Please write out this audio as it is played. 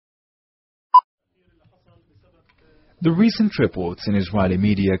The recent reports in Israeli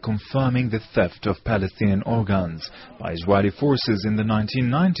media confirming the theft of Palestinian organs by Israeli forces in the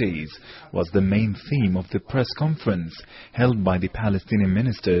 1990s was the main theme of the press conference held by the Palestinian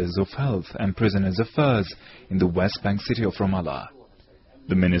Ministers of Health and Prisoners' Affairs in the West Bank city of Ramallah.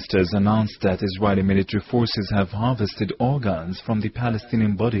 The ministers announced that Israeli military forces have harvested organs from the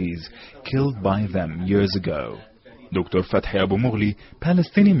Palestinian bodies killed by them years ago. Dr. Fathi Abu Mughli,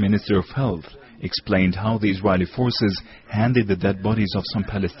 Palestinian Minister of Health, explained how the Israeli forces handed the dead bodies of some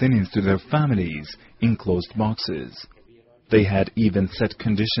Palestinians to their families in closed boxes. They had even set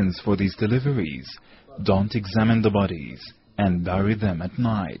conditions for these deliveries: don't examine the bodies and bury them at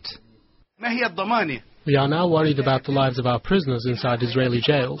night. We are now worried about the lives of our prisoners inside Israeli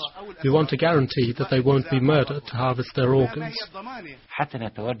jails. We want a guarantee that they won't be murdered to harvest their organs.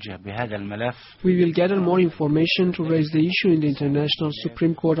 We will gather more information to raise the issue in the International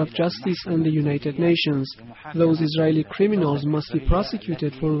Supreme Court of Justice and the United Nations. Those Israeli criminals must be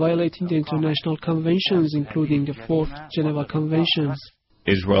prosecuted for violating the international conventions, including the 4th Geneva Conventions.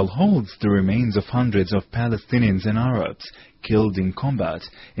 Israel holds the remains of hundreds of Palestinians and Arabs killed in combat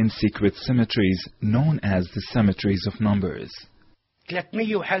in secret cemeteries known as the cemeteries of numbers.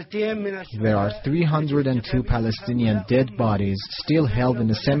 There are 302 Palestinian dead bodies still held in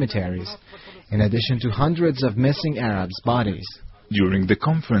the cemeteries, in addition to hundreds of missing Arabs' bodies. During the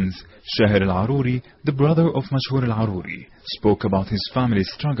conference, Shahir al-Aruri, the brother of Mashhur al-Aruri, spoke about his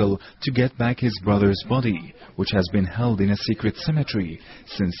family's struggle to get back his brother's body, which has been held in a secret cemetery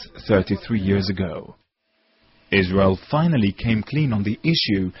since 33 years ago. Israel finally came clean on the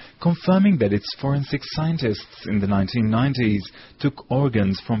issue, confirming that its forensic scientists in the 1990s took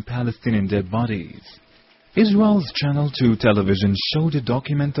organs from Palestinian dead bodies. Israel's Channel 2 television showed a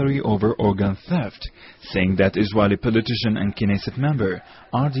documentary over organ theft, saying that Israeli politician and Knesset member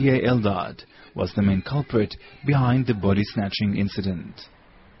RDA Eldad was the main culprit behind the body-snatching incident.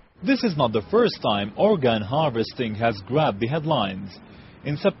 This is not the first time organ harvesting has grabbed the headlines.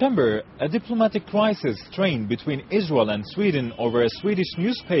 In September, a diplomatic crisis strained between Israel and Sweden over a Swedish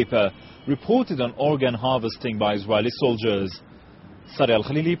newspaper reported on organ harvesting by Israeli soldiers. Sari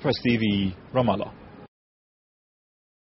Al-Khalili, Press TV, Ramallah.